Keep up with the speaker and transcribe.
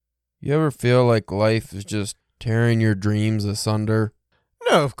You ever feel like life is just tearing your dreams asunder?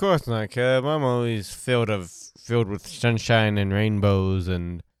 No, of course not, Caleb. I'm always filled with sunshine and rainbows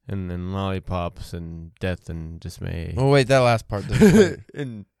and lollipops and death and dismay. Oh, wait, that last part didn't quite.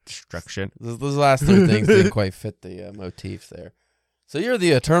 And destruction. Those last three things didn't quite fit the motif there. So you're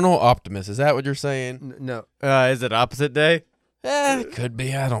the eternal optimist. Is that what you're saying? No. Is it opposite day? It could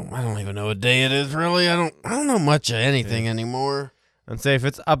be. I don't even know what day it is, really. I don't know much of anything anymore. I'd say if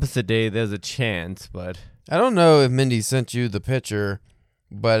it's opposite day, there's a chance, but I don't know if Mindy sent you the picture,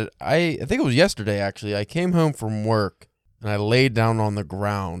 but I think it was yesterday, actually. I came home from work, and I laid down on the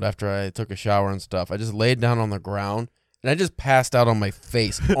ground after I took a shower and stuff. I just laid down on the ground, and I just passed out on my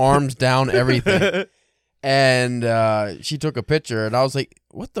face, arms down, everything. And she took a picture, and I was like,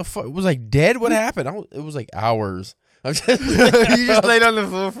 what the fuck? Was I dead? What happened? It was like hours. You just laid on the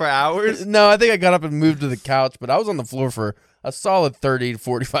floor for hours? No, I think I got up and moved to the couch, but I was on the floor for a solid 30 to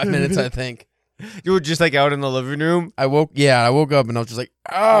 45 minutes, I think. You were just like out in the living room? I woke up and I was just like,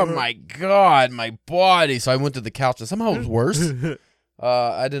 oh my God, my body. So I went to the couch and somehow it was worse.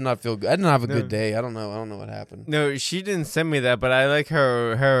 I did not feel good. I didn't have a good day. I don't know what happened. No, she didn't send me that, but I like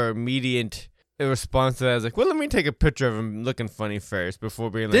her immediate response to that. I was like, well, let me take a picture of him looking funny first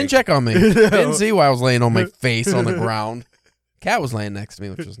before being like... Didn't check on me. No. Didn't see why I was laying on my face on the ground. Cat was laying next to me,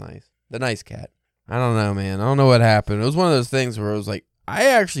 which was nice. The nice cat. I don't know, man. I don't know what happened. It was one of those things where it was like, I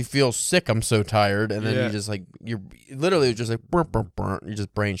actually feel sick. I'm so tired. And then you just like, you're literally just like, burp, burp, burp. You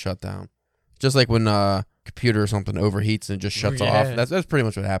just brain shut down. Just like when a computer or something overheats and just shuts off. That's pretty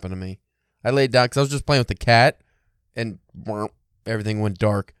much what happened to me. I laid down because I was just playing with the cat and burp, everything went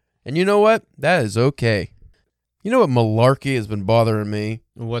dark. And you know what? That is okay. You know what malarkey has been bothering me?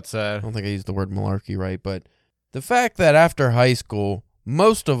 What's that? I don't think I used the word malarkey right, but the fact that after high school,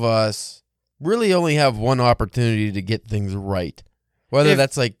 most of us really only have one opportunity to get things right. Whether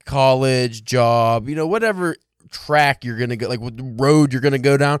that's like college, job, whatever track you're going to go, like what road you're going to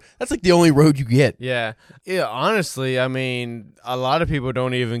go down, that's like the only road you get. Yeah, honestly, I mean, a lot of people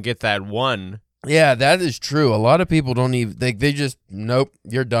don't even get that one. Yeah, that is true. A lot of people don't even, they just, nope,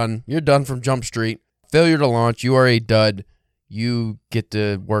 you're done. You're done from Jump Street. Failure to launch, you are a dud. You get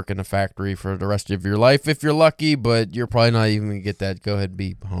to work in a factory for the rest of your life if you're lucky, but you're probably not even going to get that. Go ahead and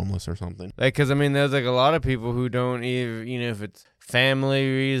be homeless or something. Like, because, I mean, there's like a lot of people who don't even, if it's family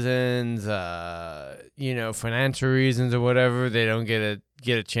reasons, financial reasons or whatever, they don't get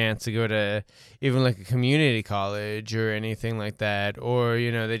a chance to go to even like a community college or anything like that. Or,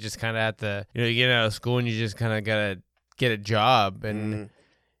 they just kind of have to, you get out of school and you just kind of got to get a job. And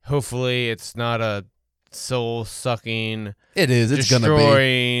hopefully it's not a soul-sucking... It is. It's going to be.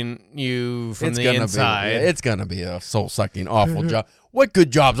 Destroying you from the inside. It's going to be a soul-sucking, awful job. What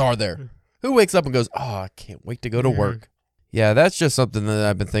good jobs are there? Who wakes up and goes, oh, I can't wait to go to work? Yeah, that's just something that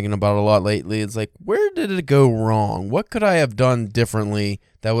I've been thinking about a lot lately. It's like, where did it go wrong? What could I have done differently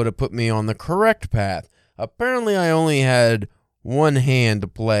that would have put me on the correct path? Apparently, I only had one hand to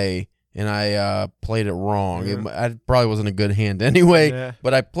play, and I played it wrong. I probably wasn't a good hand anyway,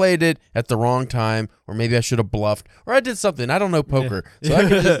 but I played it at the wrong time, or maybe I should have bluffed, or I did something. I don't know poker, so I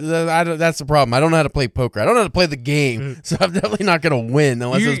could just, that's the problem. I don't know how to play poker. I don't know how to play the game, so I'm definitely not going to win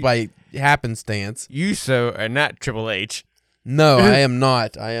unless it's by happenstance. You are not Triple H. No, I am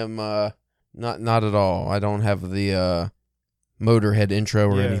not. I am not at all. I don't have the Motorhead intro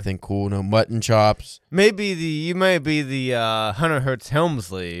or anything cool. No mutton chops. You might be the Hunter Hearst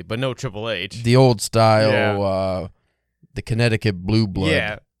Helmsley, but no Triple H. The old style, the Connecticut blue blood.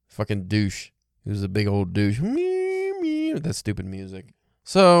 Yeah. Fucking douche. He was a big old douche. With that stupid music.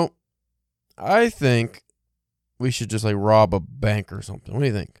 So, I think we should just like rob a bank or something. What do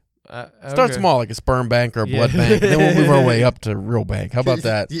you think? Start small, like a sperm bank or a blood bank, and then we'll move our way up to real bank. How about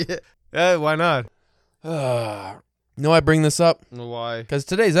that? Why not? I bring this up? Why? Because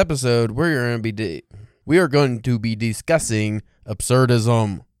today's episode, we are going to be discussing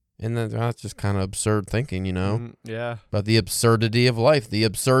absurdism. And that's just kind of absurd thinking, Yeah. About the absurdity of life, the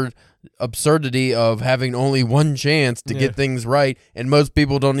absurdity of having only one chance to get things right, and most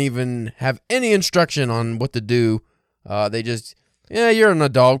people don't even have any instruction on what to do. They just... Yeah, you're an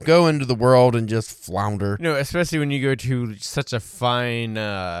adult. Go into the world and just flounder. Especially when you go to such a fine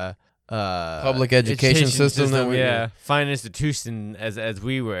public education system. Fine institution as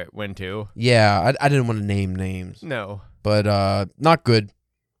we went to. Yeah, I didn't want to name names. No. But not good.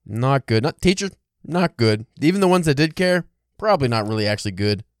 Not good. Not teachers, not good. Even the ones that did care, probably not really actually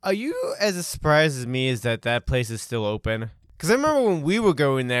good. Are you as surprised as me as that place is still open? Because I remember when we were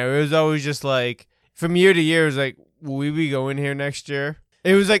going there, it was always just like, from year to year, it was like, will we be going here next year?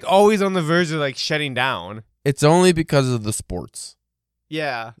 It was like always on the verge of like shutting down. It's only because of the sports.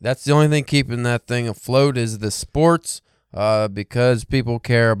 Yeah. That's the only thing keeping that thing afloat is the sports, because people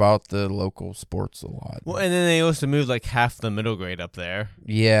care about the local sports a lot. Well, and then they also moved like half the middle grade up there.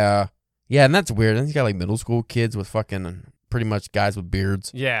 Yeah. Yeah, and that's weird. And you got like middle school kids with fucking pretty much guys with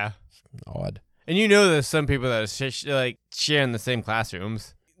beards. Yeah. Odd. And you know there's some people that are like sharing the same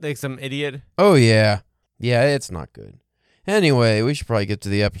classrooms. Like some idiot. Oh, yeah. Yeah, it's not good. Anyway, we should probably get to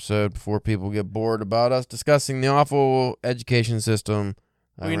the episode before people get bored about us discussing the awful education system.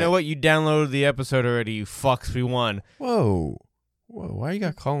 Well, you know what? You downloaded the episode already, you fucks. We won. Whoa. Why you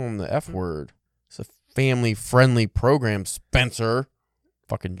gotta call him the F word? It's a family-friendly program, Spencer.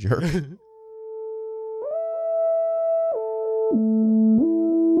 Fucking jerk.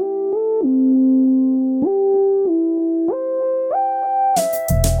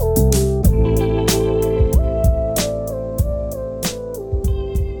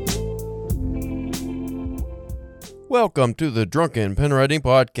 Welcome to the Drunken Pen Writing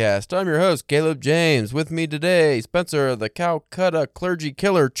Podcast. I'm your host, Caleb James. With me today, Spencer of the Calcutta Clergy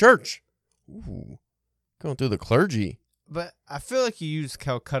Killer Church. Ooh, going through the clergy. But I feel like you used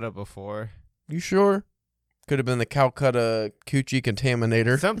Calcutta before. You sure? Could have been the Calcutta Coochie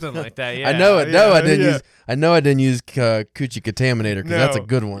Contaminator. Something like that, yeah. I know it. No, Yeah, I didn't yeah. use. I know I didn't use Coochie Contaminator because that's a No,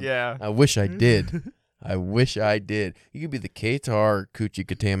 good one. Yeah. I wish I did. I wish I did. You could be the Qatar Coochie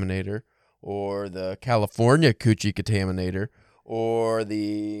Contaminator, or the California Coochie Contaminator, or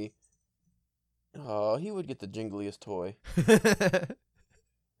the... Oh, he would get the jingliest toy.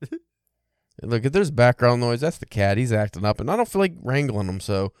 Look, if there's background noise, that's the cat. He's acting up, and I don't feel like wrangling him,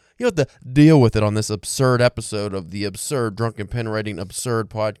 so you have to deal with it on this absurd episode of the Absurd Drunken Pen Writing Absurd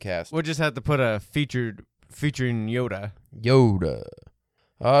Podcast. We'll just have to put a featuring Yoda. Yoda.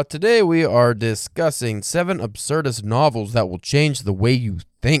 Today we are discussing 7 absurdist novels that will change the way you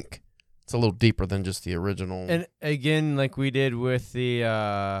think. It's a little deeper than just the original. And again, like we did with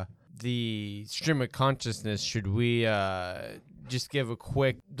the stream of consciousness, should we just give a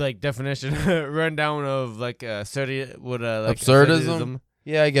quick definition rundown of absurdism?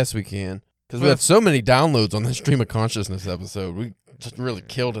 Yeah, I guess we can. Because we had so many downloads on the stream of consciousness episode. We just really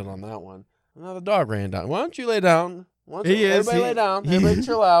killed it on that one. Now the dog ran down. Why don't you lay down? Everybody lay down. Everybody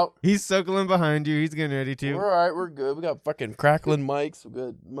chill out. He's circling behind you. He's getting ready to. We're all right. We're good. We got fucking crackling mics. We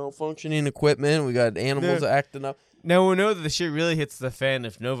got malfunctioning equipment. We got animals acting up. Now we'll know that the shit really hits the fan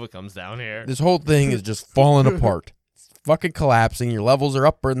if Nova comes down here. This whole thing is just falling apart. It's fucking collapsing. Your levels are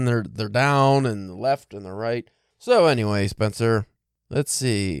up and they're down, and the left and the right. So anyway, Spencer, let's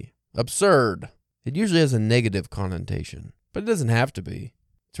see. Absurd. It usually has a negative connotation, but it doesn't have to be.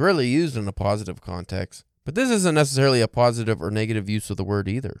 It's rarely used in a positive context. But this isn't necessarily a positive or negative use of the word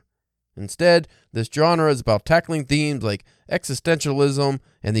either. Instead, this genre is about tackling themes like existentialism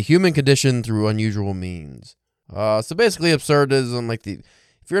and the human condition through unusual means. So basically absurdism,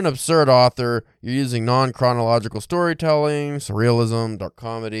 if you're an absurd author, you're using non-chronological storytelling, surrealism, dark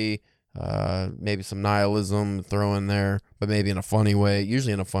comedy, maybe some nihilism throw in there, but maybe in a funny way,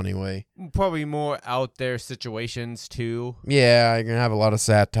 usually in a funny way. Probably more out there situations too. Yeah, you're going to have a lot of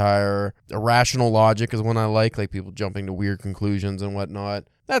satire. Irrational logic is one I like people jumping to weird conclusions and whatnot.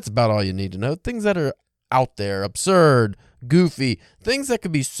 That's about all you need to know. Things that are out there, absurd, goofy, things that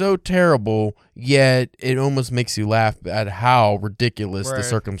could be so terrible, yet it almost makes you laugh at how ridiculous the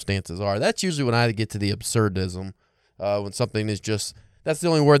circumstances are. That's usually when I get to the absurdism, when something is just... That's the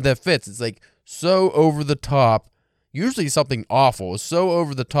only word that fits. It's like so over the top. Usually something awful is so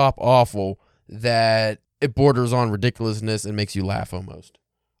over the top awful that it borders on ridiculousness and makes you laugh almost.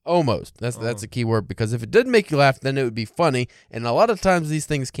 Almost. That's a key word, because if it didn't make you laugh, then it would be funny. And a lot of times these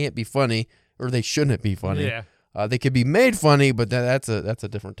things can't be funny, or they shouldn't be funny. Yeah. They could be made funny, but that's a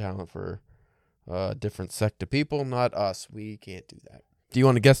different talent for a different sect of people, not us. We can't do that. Do you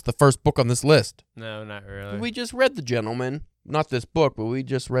want to guess the first book on this list? No, not really. We just read The Gentleman. Not this book, but we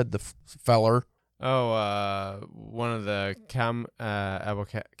just read The Feller. Oh, one of the Camus guy,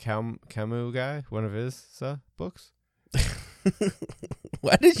 one of his books.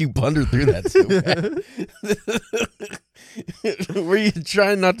 Why did you blunder through that so bad? Were you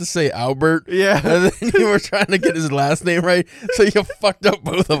trying not to say Albert? Yeah. And then you were trying to get his last name right, so you fucked up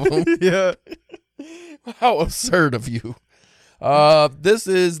both of them. Yeah. How absurd of you. This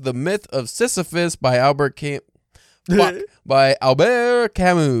is The Myth of Sisyphus by Albert Camus. This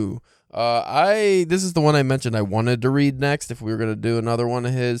is the one I mentioned I wanted to read next if we were going to do another one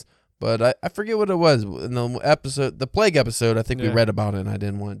of his, but I forget what it was. In the Plague episode, I think we read about it and I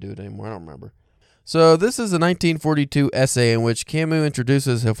didn't want to do it anymore. I don't remember. So this is a 1942 essay in which Camus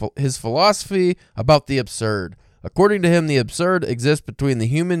introduces his philosophy about the absurd. According to him, the absurd exists between the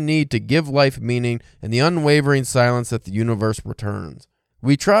human need to give life meaning and the unwavering silence that the universe returns.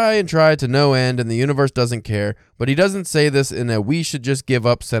 We try and try to no end, and the universe doesn't care, but he doesn't say this in a we should just give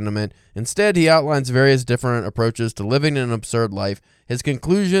up sentiment. Instead, he outlines various different approaches to living an absurd life. His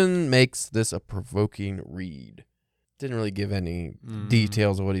conclusion makes this a provoking read. Didn't really give any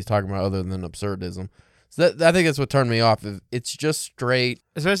details of what he's talking about other than absurdism. So I think that's what turned me off. If it's just straight,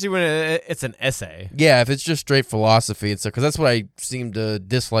 especially when it's an essay. Yeah, if it's just straight philosophy, it's because that's what I seem to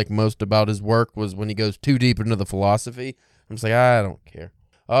dislike most about his work was when he goes too deep into the philosophy. I'm just like, I don't care.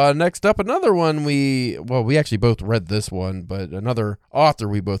 Next up, another one we actually both read this one, but another author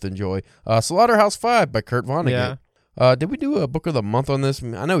we both enjoy. Slaughterhouse 5 by Kurt Vonnegut. Yeah. Did we do a book of the month on this?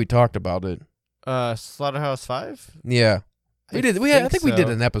 I know we talked about it. Slaughterhouse 5? Yeah. I think we did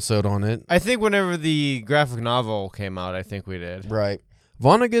an episode on it. I think whenever the graphic novel came out, I think we did. Right.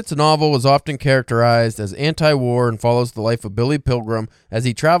 Vonnegut's novel was often characterized as anti-war and follows the life of Billy Pilgrim as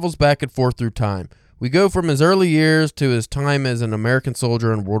he travels back and forth through time. We go from his early years to his time as an American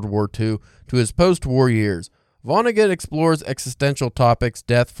soldier in World War II to his post-war years. Vonnegut explores existential topics,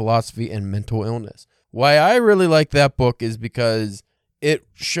 death, philosophy, and mental illness. Why I really like that book is because it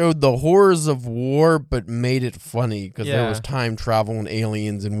showed the horrors of war, but made it funny because there was time travel and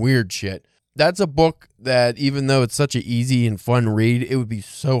aliens and weird shit. That's a book that, even though it's such an easy and fun read, it would be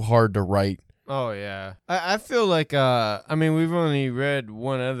so hard to write. Oh, yeah. I feel like, we've only read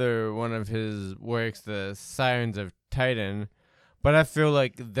one of his works, The Sirens of Titan, but I feel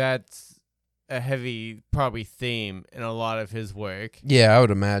like that's a heavy, probably, theme in a lot of his work. Yeah, I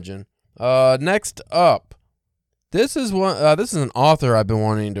would imagine. Next up. This is an author I've been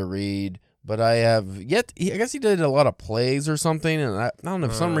wanting to read, but I have yet. I guess he did a lot of plays or something, and I don't know,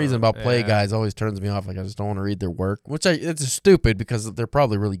 for some reason about play guys always turns me off. Like I just don't want to read their work, it's stupid because they're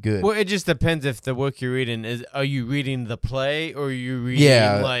probably really good. Well, it just depends if the work you're reading are you reading the play or are you reading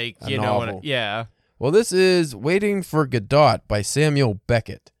a novel. Well, this is Waiting for Godot by Samuel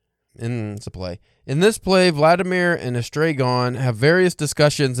Beckett. And it's a play. In this play, Vladimir and Estragon have various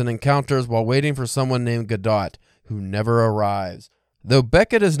discussions and encounters while waiting for someone named Godot, who never arrives. Though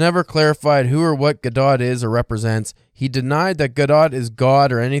Beckett has never clarified who or what Godot is or represents, he denied that Godot is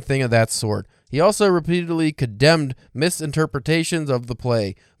God or anything of that sort. He also repeatedly condemned misinterpretations of the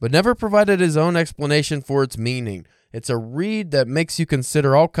play, but never provided his own explanation for its meaning. It's a read that makes you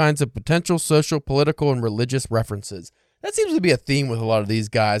consider all kinds of potential social, political, and religious references. That seems to be a theme with a lot of these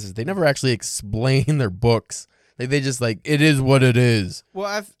guys, is they never actually explain their books. They just it is what it is.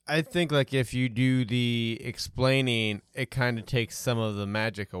 Well, I think if you do the explaining, it kind of takes some of the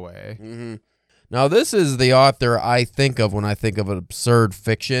magic away. Mm-hmm. Now, this is the author I think of when I think of absurd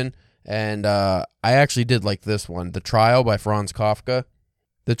fiction, and I actually did like this one, The Trial by Franz Kafka.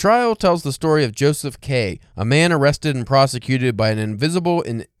 The Trial tells the story of Joseph K., a man arrested and prosecuted by an invisible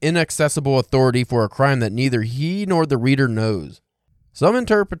and inaccessible authority for a crime that neither he nor the reader knows. Some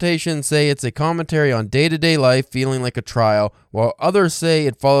interpretations say it's a commentary on day-to-day life feeling like a trial, while others say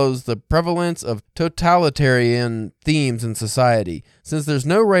it follows the prevalence of totalitarian themes in society. Since there's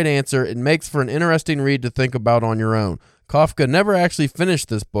no right answer, it makes for an interesting read to think about on your own. Kafka never actually finished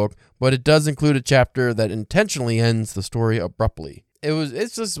this book, but it does include a chapter that intentionally ends the story abruptly.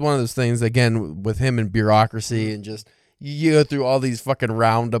 It's just one of those things, again, with him and bureaucracy and just... You go through all these fucking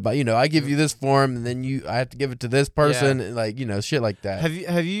roundabout, I give you this form and then I have to give it to this person, and shit like that.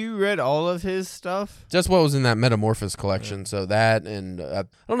 Have you read all of his stuff? Just what was in that Metamorphosis collection. So that, and I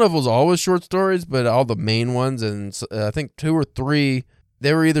don't know if it was always short stories, but all the main ones, and I think 2 or 3,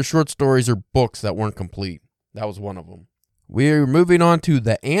 they were either short stories or books that weren't complete. That was one of them. We're moving on to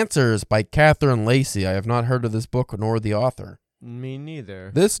The Answers by Catherine Lacey. I have not heard of this book nor the author. Me neither.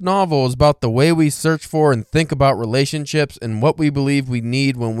 This novel is about the way we search for and think about relationships and what we believe we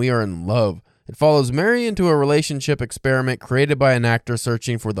need when we are in love. It follows Mary into a relationship experiment created by an actor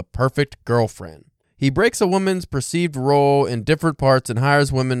searching for the perfect girlfriend. He breaks a woman's perceived role in different parts and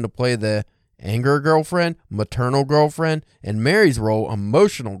hires women to play the anger girlfriend, maternal girlfriend, and Mary's role,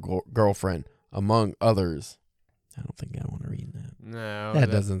 emotional girlfriend, among others. I don't think I want to read that. No.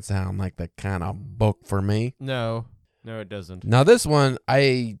 That doesn't sound like the kind of book for me. No. No, it doesn't. Now, this one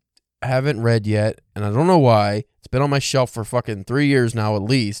I haven't read yet, and I don't know why. It's been on my shelf for fucking 3 years now at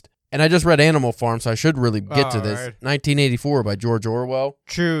least. And I just read Animal Farm, so I should really get to this. Right. 1984 by George Orwell.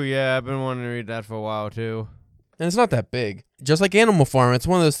 True, yeah. I've been wanting to read that for a while, too. And it's not that big. Just like Animal Farm, it's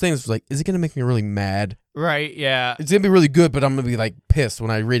one of those things like, is it going to make me really mad? Right, yeah. It's going to be really good, but I'm going to be pissed when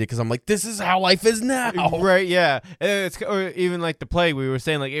I read it because I'm like, this is how life is now. Right, yeah. Or even the play, we were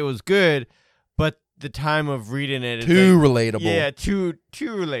saying it was good, but the time of reading it is too relatable. Yeah, too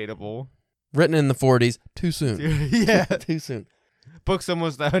relatable. Written in the 40s, too soon. Yeah. Too soon. Book's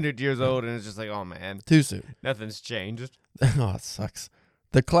almost 100 years old, and it's just oh, man. Too soon. Nothing's changed. Oh, it sucks.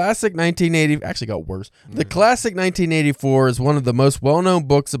 The classic 1980 actually got worse. The classic 1984 is one of the most well-known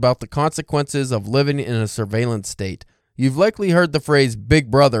books about the consequences of living in a surveillance state. You've likely heard the phrase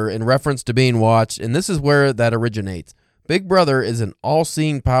Big Brother in reference to being watched, and this is where that originates. Big Brother is an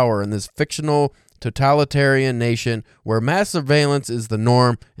all-seeing power in this fictional totalitarian nation where mass surveillance is the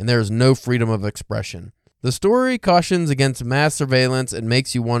norm and there is no freedom of expression. The story cautions against mass surveillance and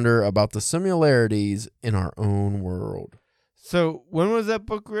makes you wonder about the similarities in our own world. So when was that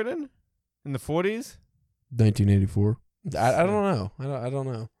book written? In the 40s? 1984. I don't know. I don't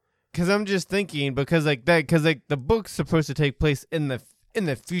know. Because I'm just thinking because the book's supposed to take place in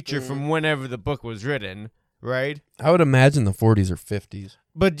the future from whenever the book was written, right? I would imagine the 40s or 50s.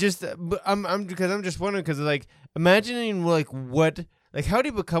 But I'm just wondering because like imagining like what. Like, how do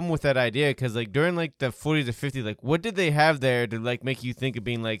you become with that idea? Because, like, during, like, the 40s or 50s, like, what did they have there to, like, make you think of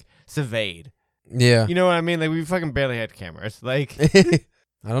being, like, surveyed? Yeah. You know what I mean? Like, we fucking barely had cameras. Like, I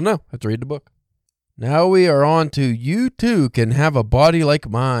don't know. I have to read the book. Now we are on to You Too Can Have a Body Like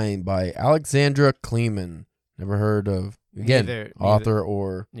Mine by Alexandra Kleeman. Never heard of, again, author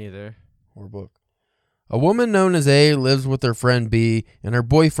or book. A woman known as A lives with her friend B and her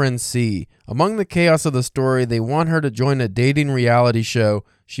boyfriend C. Among the chaos of the story, they want her to join a dating reality show.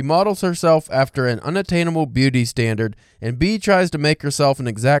 She models herself after an unattainable beauty standard, and B tries to make herself an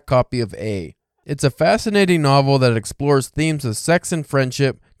exact copy of A. It's a fascinating novel that explores themes of sex and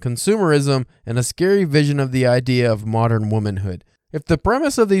friendship, consumerism, and a scary vision of the idea of modern womanhood. If the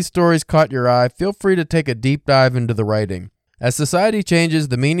premise of these stories caught your eye, feel free to take a deep dive into the writing. As society changes,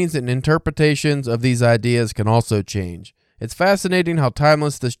 the meanings and interpretations of these ideas can also change. It's fascinating how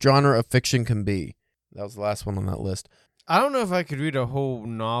timeless this genre of fiction can be. That was the last one on that list. I don't know if I could read a whole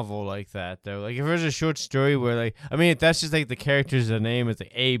novel like that, though. Like, if there's a short story where, like, I mean, if that's just, like, the characters' name is,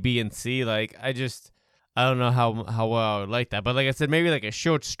 like, A, B, and C, like, I don't know how well I would like that. But like I said, maybe, like, a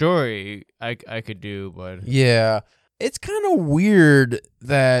short story I could do, but... Yeah. It's kind of weird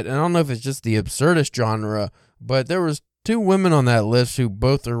that, and I don't know if it's just the absurdist genre, but there was 2 women on that list who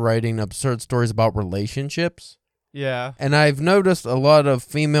both are writing absurd stories about relationships. Yeah. And I've noticed a lot of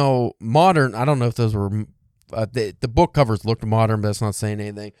female modern, I don't know if those were, the book covers looked modern, but that's not saying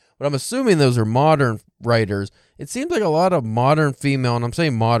anything. But I'm assuming those are modern writers. It seems like a lot of modern female, and I'm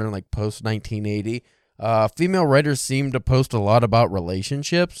saying modern like post-1980, female writers seem to post a lot about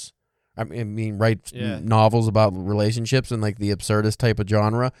relationships. I mean, write novels about relationships in like the absurdist type of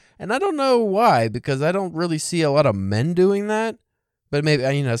genre. And I don't know why, because I don't really see a lot of men doing that. But maybe,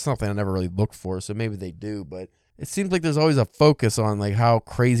 you know, it's something I never really looked for, so maybe they do. But it seems like there's always a focus on like how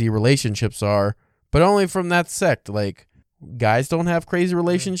crazy relationships are, but only from that sect. Like, guys don't have crazy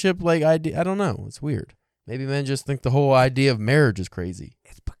relationship like I don't know. It's weird. Maybe men just think the whole idea of marriage is crazy.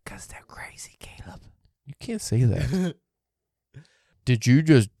 It's because they're crazy, Caleb. You can't say that. Did you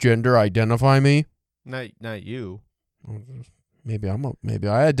just gender identify me? Not you. Maybe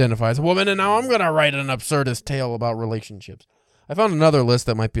I identify as a woman, and now I'm gonna write an absurdist tale about relationships. I found another list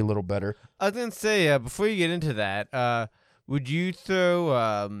that might be a little better. I was gonna say before you get into that, would you throw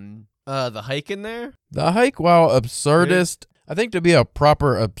The Hike in there? The Hike, while absurdist, I think to be a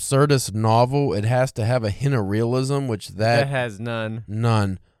proper absurdist novel, it has to have a hint of realism, which that has none.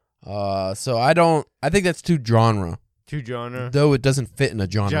 None. So I think that's too genre. Too genre? Though it doesn't fit in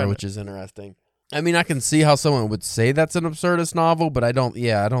a genre, which is interesting. I mean, I can see how someone would say that's an absurdist novel, but I don't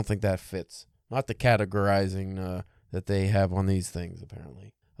think that fits. Not the categorizing that they have on these things,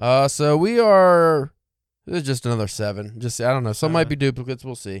 apparently. So this is just another 7. Just, I don't know. Some might be duplicates.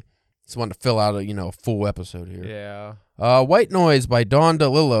 We'll see. Just wanted to fill out a full episode here. Yeah. White Noise by Don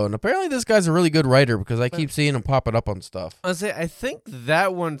DeLillo. And apparently this guy's a really good writer because I keep seeing him popping up on stuff. I think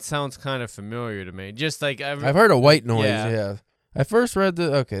that one sounds kind of familiar to me. Just like I've heard of White Noise, yeah. I first read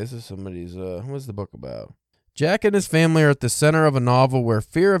this is somebody's, what's the book about? Jack and his family are at the center of a novel where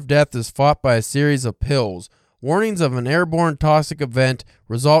fear of death is fought by a series of pills. Warnings of an airborne toxic event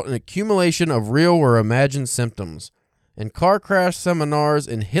result in accumulation of real or imagined symptoms. In car crash seminars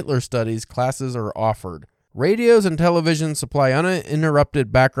and Hitler studies, classes are offered. Radios and television supply uninterrupted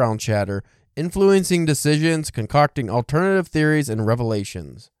background chatter, influencing decisions, concocting alternative theories and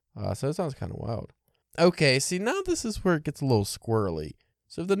revelations. So it sounds kind of wild. Okay, see, now this is where it gets a little squirrely.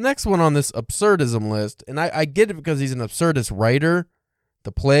 So the next one on this absurdism list, and I get it because he's an absurdist writer,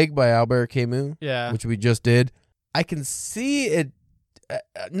 The Plague by Albert Camus, which we just did. I can see it.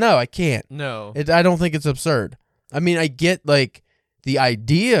 No, I can't. No. I don't think it's absurd. I mean, I get, like, the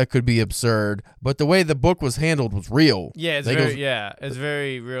idea could be absurd, but the way the book was handled was real. Yeah, it's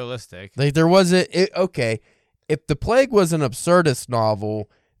very realistic. Like, there wasn't... okay, if The Plague was an absurdist novel,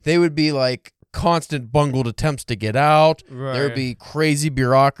 they would be, like, constant bungled attempts to get out. Right. There would be crazy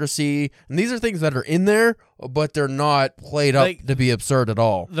bureaucracy. And these are things that are in there, but they're not played up Like, to be absurd at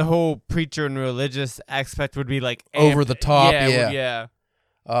all. The whole preacher and religious aspect would be like Over the top, yeah.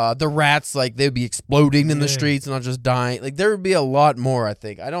 The rats, like, they'd be exploding in the Yeah. streets, not just dying. Like, there would be a lot more, I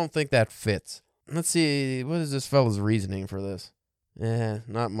think. I don't think that fits. Let's see. What is this fella's reasoning for this?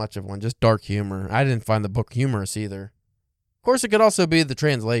 Not much of one. Just dark humor. I didn't find the book humorous either. Of course, it could also be the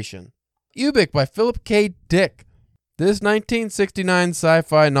translation. Ubik by Philip K. Dick. This 1969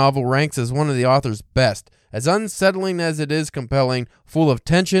 sci-fi novel ranks as one of the author's best. As unsettling as it is compelling, full of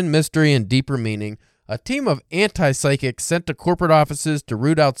tension, mystery, and deeper meaning, a team of anti-psychics sent to corporate offices to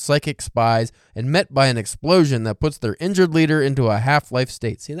root out psychic spies and met by an explosion that puts their injured leader into a half-life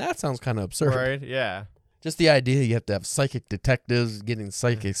state. See, that sounds kind of absurd. Right, yeah. Just the idea you have to have psychic detectives getting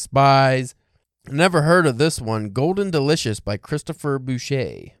psychic spies. Never heard of this one. Golden Delicious by Christopher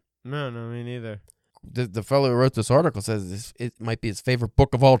Boucher. No, me neither. The fellow who wrote this article says it might be his favorite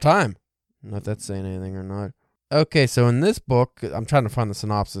book of all time. Not if that's saying anything or not. Okay, so in this book, I'm trying to find the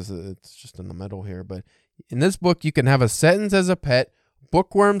synopsis. It's just in the middle here. But in this book, you can have a sentence as a pet.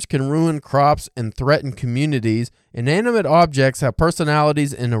 Bookworms can ruin crops and threaten communities. Inanimate objects have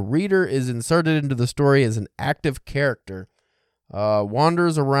personalities, and a reader is inserted into the story as an active character.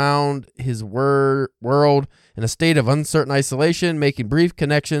 Wanders around his world in a state of uncertain isolation, making brief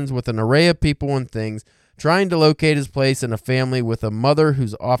connections with an array of people and things, trying to locate his place in a family with a mother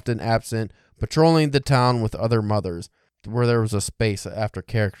who's often absent, patrolling the town with other mothers. Where there was a space after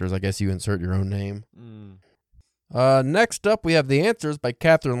characters, I guess you insert your own name. Next up, we have The Answers by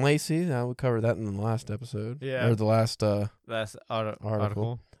Catherine Lacey. We covered that in the last episode. Yeah. Or the last That's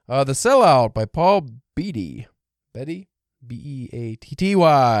article. The Sellout by Paul Beatty. Betty? Beatty. Tty.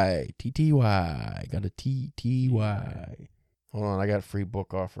 Got a Tty. Hold on, I got a free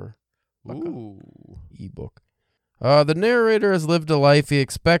book offer. Ooh. Ebook. The narrator has lived a life he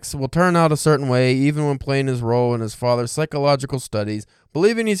expects will turn out a certain way, even when playing his role in his father's psychological studies,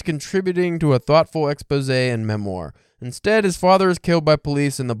 believing he's contributing to a thoughtful expose and memoir. Instead, his father is killed by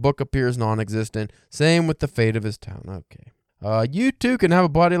police and the book appears non-existent. Same with the fate of his town. Okay. You Too Can Have a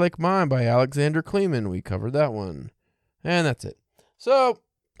Body Like Mine by Alexander Kleeman. We covered that one. And that's it. So,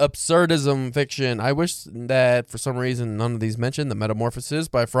 absurdism fiction. I wish that for some reason none of these mentioned. The Metamorphosis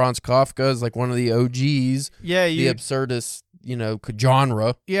by Franz Kafka is like one of the OGs. Yeah, The absurdist,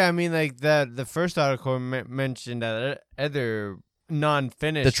 genre. Yeah, I mean, like that. The first article mentioned that other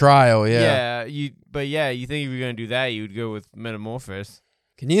non-finished. The Trial, yeah. Yeah, you think if you're gonna do that, you would go with Metamorphosis.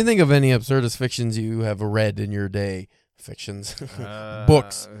 Can you think of any absurdist fictions you have read in your day? Fictions.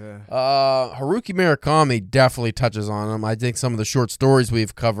 Books. Haruki Murakami definitely touches on them. I think some of the short stories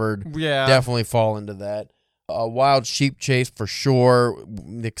we've covered definitely fall into that. Wild Sheep Chase for sure,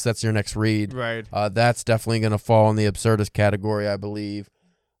 because that's your next read. Right. That's definitely going to fall in the absurdist category, I believe.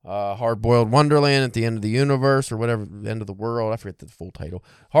 Hard-Boiled Wonderland at the End of the Universe, or whatever, End of the World. I forget the full title.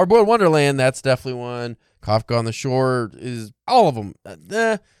 Hard-Boiled Wonderland, that's definitely one. Kafka on the Shore is all of them.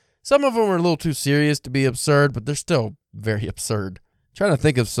 Some of them are a little too serious to be absurd, but they're still very absurd. Trying to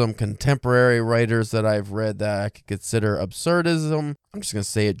think of some contemporary writers that I've read that I could consider absurdism. I'm just going to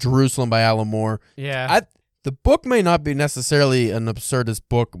say it. Jerusalem by Alan Moore. Yeah. The book may not be necessarily an absurdist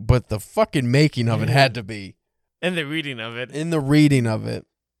book, but the fucking making of it had to be. And the reading of it. In the reading of it.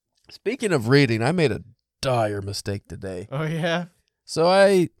 Speaking of reading, I made a dire mistake today. Oh, yeah?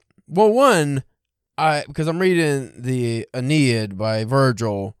 So because I'm reading the Aeneid by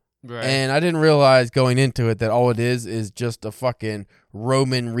Virgil. Right. And I didn't realize going into it that all it is just a fucking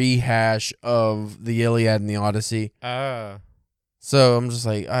Roman rehash of the Iliad and the Odyssey. So I'm just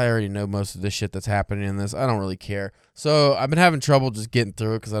like, I already know most of the shit that's happening in this. I don't really care. So I've been having trouble just getting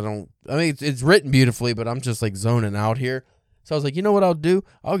through it because it's written beautifully, but I'm just like zoning out here. So I was like, you know what I'll do?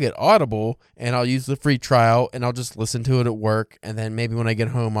 I'll get Audible and I'll use the free trial and I'll just listen to it at work. And then maybe when I get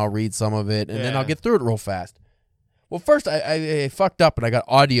home, I'll read some of it and then I'll get through it real fast. Well, first I fucked up and I got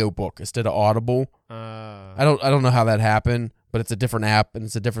audiobook instead of Audible. I don't know how that happened, but it's a different app and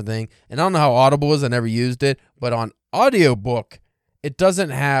it's a different thing. And I don't know how Audible is. I never used it, but on audiobook, it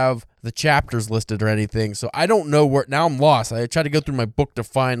doesn't have the chapters listed or anything. So I don't know where. Now I'm lost. I tried to go through my book to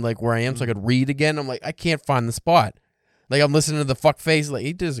find like where I am so I could read again. I'm like, I can't find the spot. Like, I'm listening to the fuckface. Like,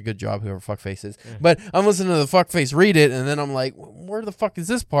 he does a good job, whoever fuckface is. Yeah. But I'm listening to the fuckface read it, and then I'm like, where the fuck is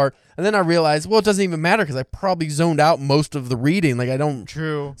this part? And then I realize, well, it doesn't even matter because I probably zoned out most of the reading. Like, I don't.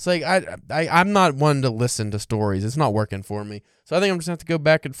 True. It's like, I'm not one to listen to stories. It's not working for me. So I think I'm just going to have to go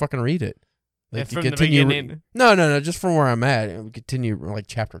back and fucking read it. Like, from the beginning. No, just from where I'm at. And we continue, like,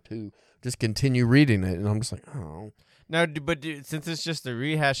 chapter 2. Just continue reading it. And I'm just like, oh. Now, since it's just a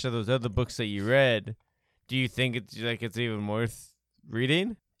rehash of those other books that you read, do you think it's even worth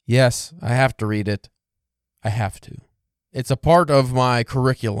reading? Yes, I have to read it. I have to. It's a part of my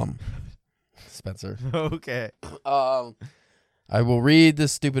curriculum, Spencer. Okay. I will read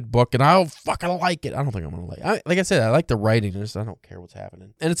this stupid book, and I'll fucking like it. I don't think I'm going to like it. Like I said, I like the writing. I don't care what's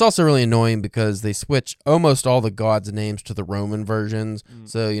happening. And it's also really annoying because they switch almost all the gods' names to the Roman versions.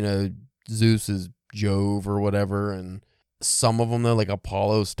 So, Zeus is Jove or whatever, and some of them, though, like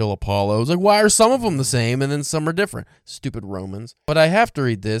Apollo is still Apollo. It's like, why are some of them the same, and then some are different? Stupid Romans. But I have to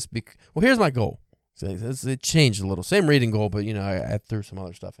read this because, well, here's my goal. It changed a little. Same reading goal, but, I threw some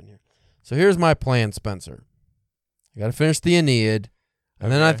other stuff in here. So here's my plan, Spencer. I got to finish the Aeneid, and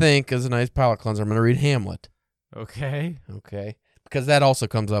then I think, as a nice palate cleanser, I'm going to read Hamlet. Okay. Because that also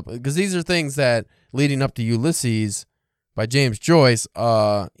comes up. Because these are things that, leading up to Ulysses by James Joyce,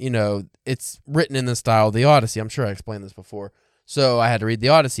 it's written in the style of the Odyssey. I'm sure I explained this before. So I had to read the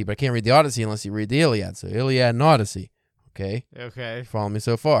Odyssey, but I can't read the Odyssey unless you read the Iliad. So Iliad and Odyssey. Okay. Follow me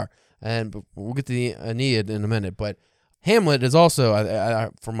so far. And we'll get to the Aeneid in a minute, but Hamlet is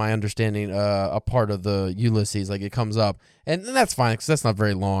also, from my understanding, a part of the Ulysses. Like, it comes up. And that's fine, because that's not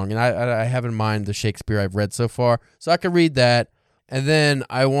very long. And I have in mind the Shakespeare I've read so far. So I could read that. And then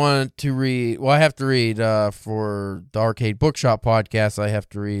I want to read, I have to read for the Arcade Bookshop podcast, I have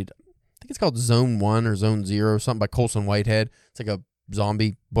to read, I think it's called Zone 1 or Zone 0, something by Colson Whitehead. It's like a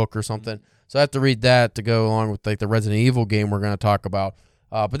zombie book or something. So I have to read that to go along with, like, the Resident Evil game we're going to talk about.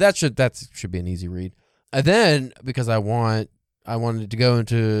 But that should be an easy read. And then, because I wanted to go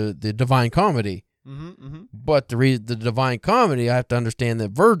into the Divine Comedy. But to read the Divine Comedy, I have to understand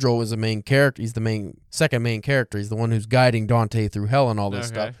that Virgil is the main character. He's the second main character. He's the one who's guiding Dante through hell and all this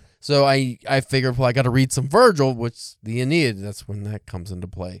stuff. So I figured, I got to read some Virgil, which the Aeneid, that's when that comes into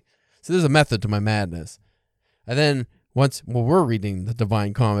play. So there's a method to my madness. And then we're reading the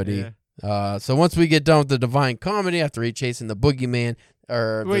Divine Comedy. So once we get done with the Divine Comedy, I have to read Chasing the Boogeyman.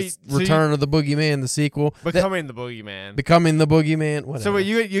 Or Return of the Boogeyman, the sequel. Becoming the Boogeyman. Whatever. So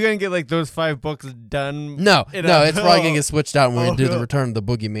you're going to get, like, those 5 books done? No, it's probably going to get switched out when we do the Return of the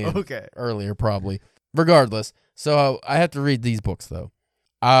Boogeyman earlier, probably. Regardless. So I have to read these books, though.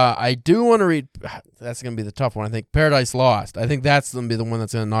 I do want to read, that's going to be the tough one, I think, Paradise Lost. I think that's going to be the one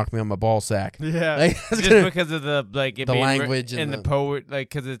that's going to knock me on my ball sack. Yeah. Because of the language and the poet,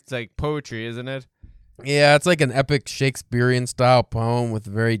 because it's, like, poetry, isn't it? Yeah, it's like an epic Shakespearean style poem with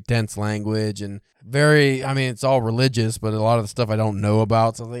very dense language and it's all religious, but a lot of the stuff I don't know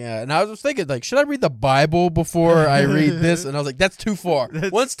about. So and I was thinking, like, should I read the Bible before I read this? And I was like, that's too far.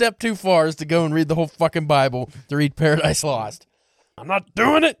 One step too far is to go and read the whole fucking Bible to read Paradise Lost. I'm not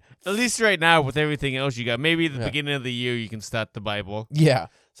doing it. At least right now with everything else you got. Maybe at the beginning of the year you can start the Bible. Yeah.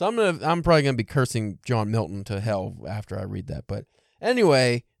 So I'm probably gonna be cursing John Milton to hell after I read that. But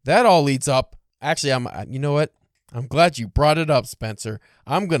anyway, that all leads up. Actually, you know what? I'm glad you brought it up, Spencer.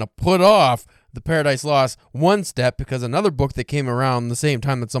 I'm going to put off the Paradise Lost one step because another book that came around the same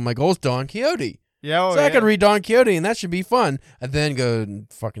time that's on my goal is Don Quixote. Yeah, I could read Don Quixote, and that should be fun, and then go and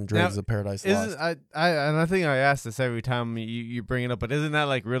fucking dregs of Paradise Lost. And I think I ask this every time you bring it up, but isn't that,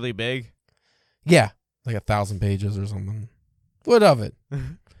 like, really big? Yeah, like 1,000 pages or something. What of it?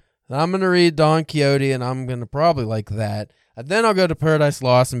 I'm going to read Don Quixote, and I'm going to probably like that. And then I'll go to Paradise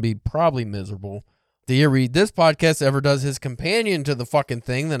Lost and be probably miserable. Do you read this podcast ever does his companion to the fucking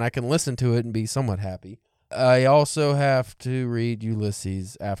thing, then I can listen to it and be somewhat happy. I also have to read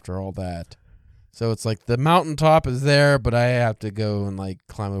Ulysses after all that. So it's like the mountaintop is there, but I have to go and, like,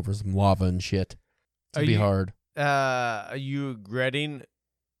 climb over some lava and shit. It'll be hard. Are you regretting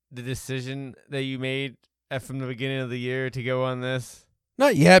the decision that you made from the beginning of the year to go on this?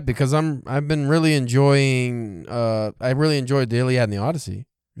 Not yet, because I've been really enjoying. I really enjoyed the Iliad and the Odyssey.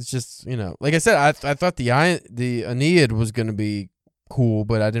 It's just, like I said, I thought the Aeneid was going to be cool,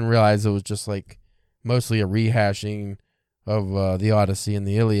 but I didn't realize it was just, like, mostly a rehashing of the Odyssey and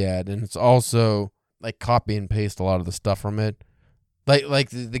the Iliad, and it's also, like, copy and paste a lot of the stuff from it. Like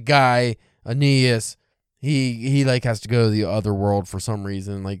the guy Aeneas, he like has to go to the other world for some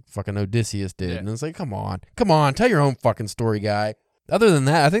reason, like fucking Odysseus did, and it's like, come on, tell your own fucking story, guy. Other than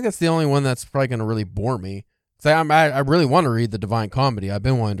that, I think that's the only one that's probably going to really bore me. I really want to read the Divine Comedy. I've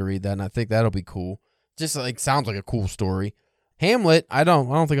been wanting to read that, and I think that'll be cool. Just, like, sounds like a cool story. Hamlet, I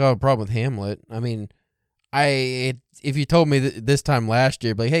don't think I have a problem with Hamlet. I mean, if you told me this time last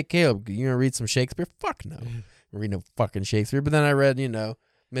year, like, hey, Caleb, you gonna read some Shakespeare? Fuck no, read no fucking Shakespeare. But then I read,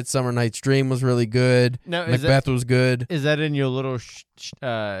 Midsummer Night's Dream was really good. Now, Macbeth was good. Is that in your little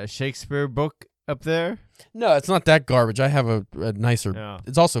Shakespeare book up there? No, it's not that garbage. I have a nicer. No.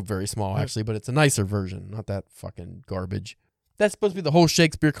 It's also very small, actually, but it's a nicer version. Not that fucking garbage. That's supposed to be the whole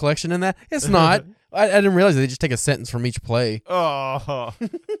Shakespeare collection in that. It's not. I didn't realize they just take a sentence from each play. Oh.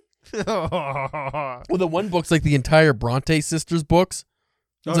 Well, the one book's like the entire Bronte sisters books.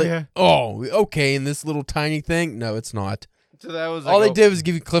 It's like, yeah. oh, okay, and this little tiny thing. No, it's not. So that was All they did was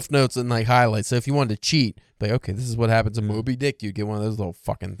give you cliff notes and like highlights. So if you wanted to cheat, like, okay, this is what happens in Moby Dick. You get one of those little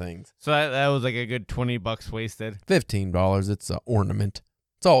fucking things. So that was like a good $20 wasted. $15. It's an ornament.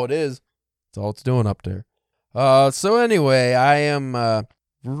 That's all it is. That's all it's doing up there. So anyway, I am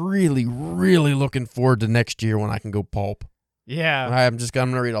really, really looking forward to next year when I can go pulp. Yeah. I'm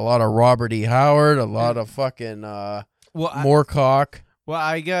gonna read a lot of Robert E. Howard, a lot of fucking Moorcock.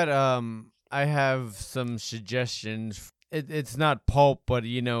 I have some suggestions. It's not pulp, but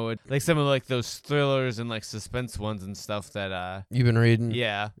like some of like those thrillers and like suspense ones and stuff that You've been reading?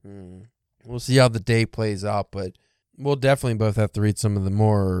 Yeah. We'll see how the day plays out, but we'll definitely both have to read some of the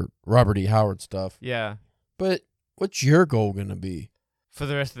more Robert E. Howard stuff. Yeah. But what's your goal gonna be for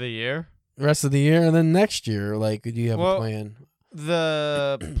the rest of the year? Rest of the year, and then next year, like, do you have a plan?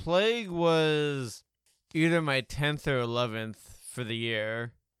 The Plague was either my 10th or 11th for the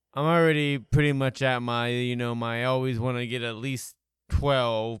year. I'm already pretty much at my, I always want to get at least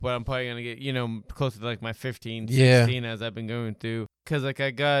 12, but I'm probably going to get, close to like my 15, 16 as I've been going through. Because, like,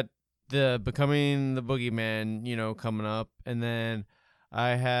 I got the Becoming the Boogeyman, coming up. And then I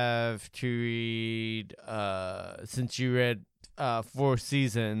have to read, since you read 4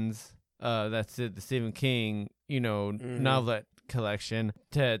 Seasons, that's it, the Stephen King, novelette collection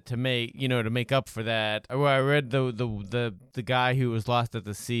to make up for that. Well, I read the guy who was lost at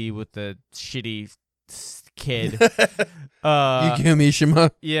the sea with the shitty kid. Yukio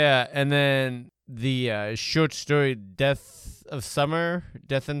Mishima. Yeah, and then the short story Death of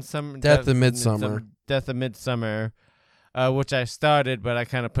Midsummer, which I started, but I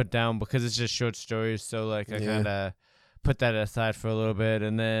kind of put down because it's just short stories. So like I kind of put that aside for a little bit,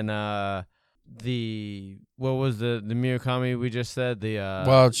 and then what was the Murakami we just said, the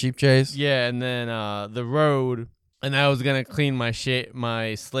Wild Sheep Chase. Yeah, and then The Road, and I was gonna clean my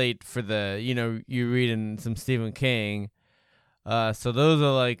slate for the you reading some Stephen King. So those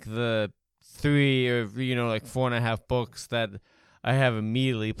are like the 3 or like 4.5 books that I have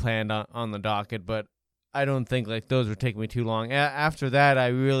immediately planned on the docket, but I don't think like those would take me too long. After that, I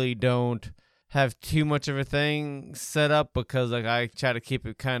really don't have too much of a thing set up because like I try to keep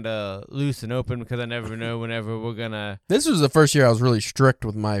it kind of loose and open because I never know whenever we're gonna. This was the first year I was really strict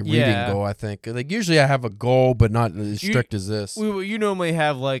with my reading goal. I think like usually I have a goal, but not as strict as this. You normally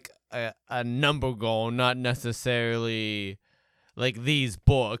have like a number goal, not necessarily like these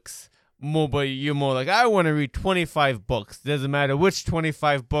books. But you're more like, I want to read 25 books. Doesn't matter which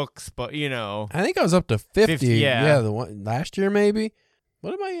 25 books, but I think I was up to 50. Yeah, the one last year maybe.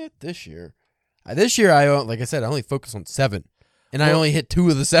 What am I at this year? This year, I only focused on 7, and I only hit 2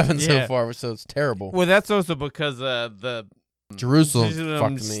 of the 7 so far, so it's terrible. Well, that's also because the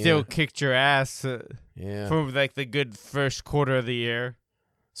Jerusalem still kicked your ass. For like the good first quarter of the year.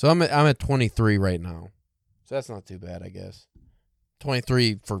 So I'm at 23 right now, so that's not too bad, I guess.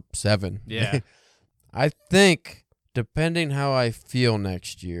 23 for 7. Yeah, I think depending how I feel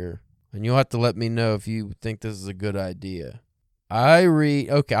next year, and you'll have to let me know if you think this is a good idea.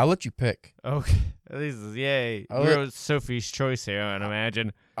 Okay, I'll let you pick. Okay. This is, yay. We're Sophie's Choice here, I'd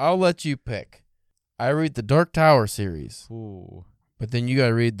imagine. I'll let you pick. I read the Dark Tower series. Ooh. But then you got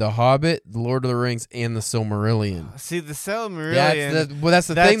to read The Hobbit, The Lord of the Rings, and The Silmarillion. See, The Silmarillion. That's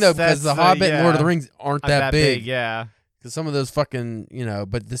the thing, though, because The Hobbit and Lord of the Rings aren't that big. Yeah. Because some of those fucking,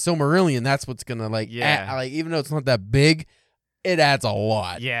 but The Silmarillion, that's what's going to, even though it's not that big, it adds a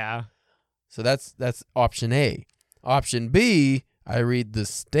lot. Yeah. So that's option A. Option B, I read The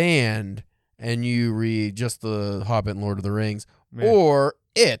Stand, and you read just The Hobbit and Lord of the Rings, or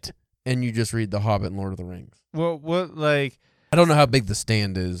It, and you just read The Hobbit and Lord of the Rings. Well, I don't know how big The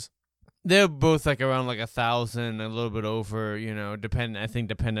Stand is. They're both like around like 1,000, a little bit over,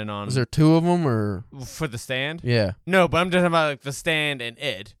 depending on. Is there 2 of them or for The Stand? Yeah. No, but I'm talking about like The Stand and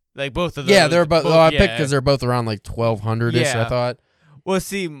It, like both of those. Yeah, they're both. I picked because they're both around like 1,200ish. I thought. Well,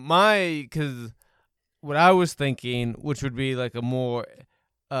 see, because what I was thinking, which would be like a more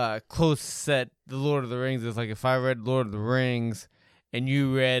close set, The Lord of the Rings, is like if I read Lord of the Rings and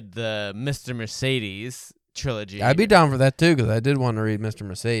you read the Mr. Mercedes trilogy. I'd be down for that too, because I did want to read Mr.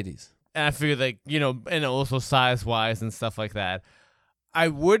 Mercedes. And I figured like, and also size-wise and stuff like that. I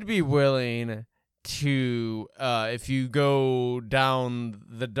would be willing to, if you go down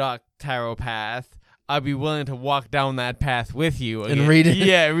the Dark Tarot path, I'd be willing to walk down that path with you again. And read it?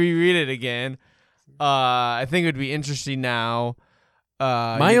 Yeah, reread it again. I think it would be interesting now.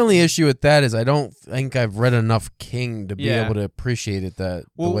 My only issue with that is I don't think I've read enough King to be Yeah. able to appreciate it the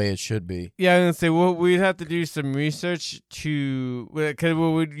way it should be. Yeah, I'm gonna say we'd have to do some research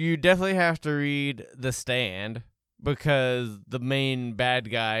because you definitely have to read The Stand because the main bad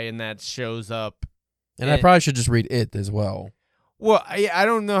guy in that shows up. And I probably should just read it as well. Well, I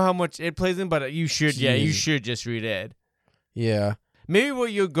don't know how much it plays in, but you should. Yeah, you Jeez. should just read it. Yeah. Maybe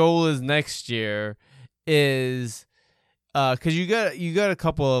what your goal is next year is, because you got a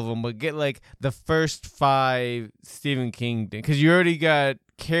couple of them, but get like the first 5 Stephen King because you already got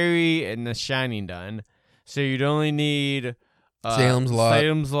Carrie and The Shining done, so you'd only need Salem's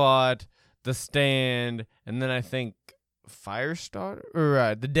Lot, The Stand, and then I think Firestarter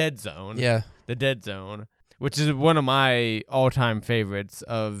or The Dead Zone. Yeah. The Dead Zone, which is one of my all-time favorites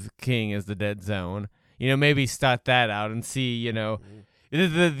of King, is The Dead Zone. Maybe start that out and see.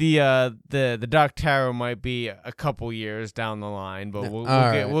 The Dark Tower might be a couple years down the line, but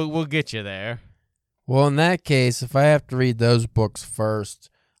we'll get you there. Well, in that case, if I have to read those books first,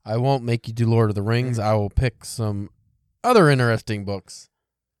 I won't make you do Lord of the Rings. I will pick some other interesting books.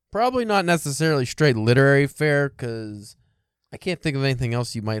 Probably not necessarily straight literary fare, because I can't think of anything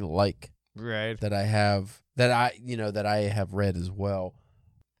else you might like. Right. That I have read as well.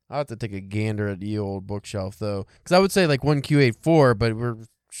 I'll have to take a gander at the old bookshelf though, because I would say like 1Q84, but we're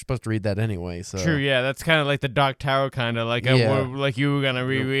supposed to read that anyway. So true, yeah, that's kind of like the Dark Tower, kind of like Yeah. like you were gonna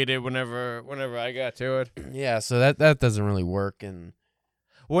reread it whenever I got to it. Yeah, so that doesn't really work. And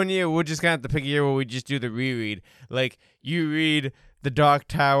One year we're just gonna have to pick a year where we just do the reread. Like you read the Dark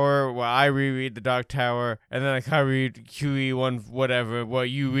Tower, while I reread the Dark Tower, and then I read QE1 whatever.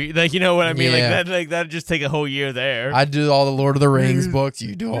 What you read, like you know what I mean? Yeah. Like that'd just take a whole year there. I do all the Lord of the Rings books.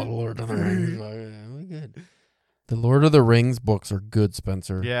 You do all the Lord of the Rings. We're good. The Lord of the Rings books are good,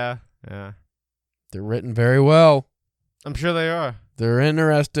 Spencer. yeah. They're written very well. I'm sure they are. They're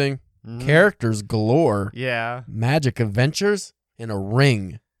interesting. Mhm. Characters galore. Yeah. Magic adventures and a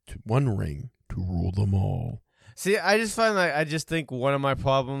ring. One ring to rule them all. See, I just find I just think one of my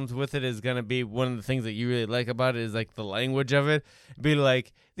problems with it is gonna be one of the things that you really like about it is like the language of it. Be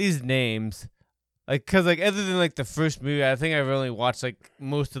like these names, like because like other than like the first movie, I think I've only watched like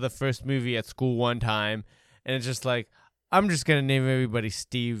most of the first movie at school one time, and it's just like I'm just gonna name everybody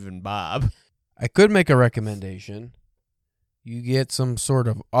Steve and Bob. I could make a recommendation. You get some sort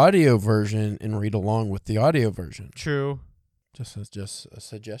of audio version and read along with the audio version. True. Just a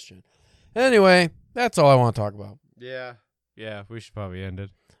suggestion. Anyway, that's all I want to talk about. Yeah. Yeah. We should probably end it.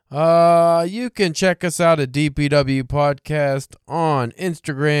 You can check us out at DPW Podcast on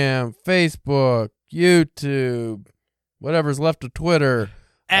Instagram, Facebook, YouTube, whatever's left of Twitter.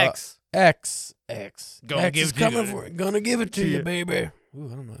 X. X. Gonna X give is it to coming you. for it. Gonna give it to To you, you. baby. Ooh,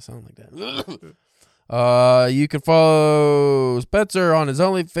 I don't know. I sound like that. You can follow Spencer on his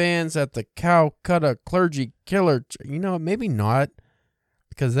OnlyFans at the Calcutta Clergy Killer. Maybe not,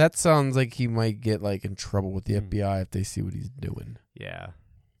 because that sounds like he might get like in trouble with the FBI if they see what he's doing. Yeah.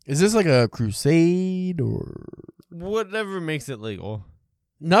 Is this like a crusade or Whatever makes it legal.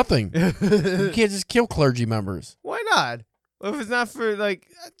 nothing? You can't just kill clergy members. Why not? Well, if it's not for like,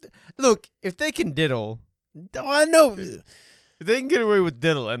 look, if they can diddle, Oh, I know. if they can get away with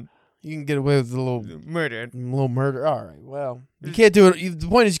diddling, You can get away with a little murder. murder. All right. Well, you can't do it. The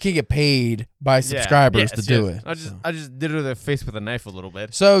point is, you can't get paid by subscribers to do it. I just diddle their face with a knife a little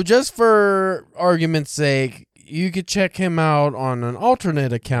bit. So, just for argument's sake, you could check him out on an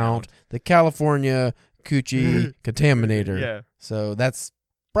alternate account, the California Coochie Contaminator. Yeah, So that's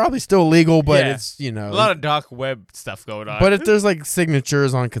probably still legal, but Yeah. it's a lot of dark web stuff going on. But if there's like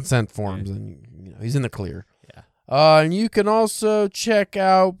signatures on consent forms, and he's in the clear. Yeah. And you can also check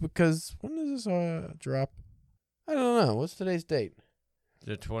out, because when does this drop? I don't know. What's today's date?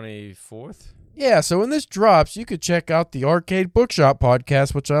 the 24th. Yeah, so when this drops, you could check out the Arcade Bookshop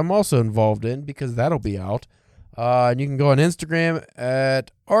podcast, which I'm also involved in, because that'll be out. And you can go on Instagram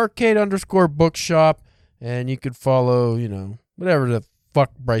at arcade_bookshop, and you could follow, whatever the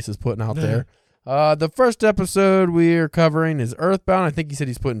fuck Bryce is putting out there. The first episode we are covering is Earthbound. I think he said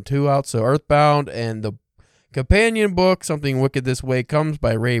he's putting 2 out. So Earthbound and the companion book, Something Wicked This Way Comes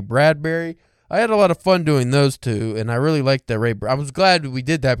by Ray Bradbury. I had a lot of fun doing those two, and I really liked that I was glad we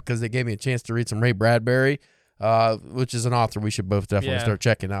did that because they gave me a chance to read some Ray Bradbury, which is an author we should both definitely start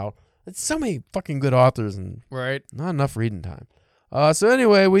checking out. It's so many fucking good authors and Right. not enough reading time. So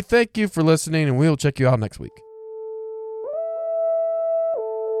anyway, we thank you for listening, and we'll check you out next week.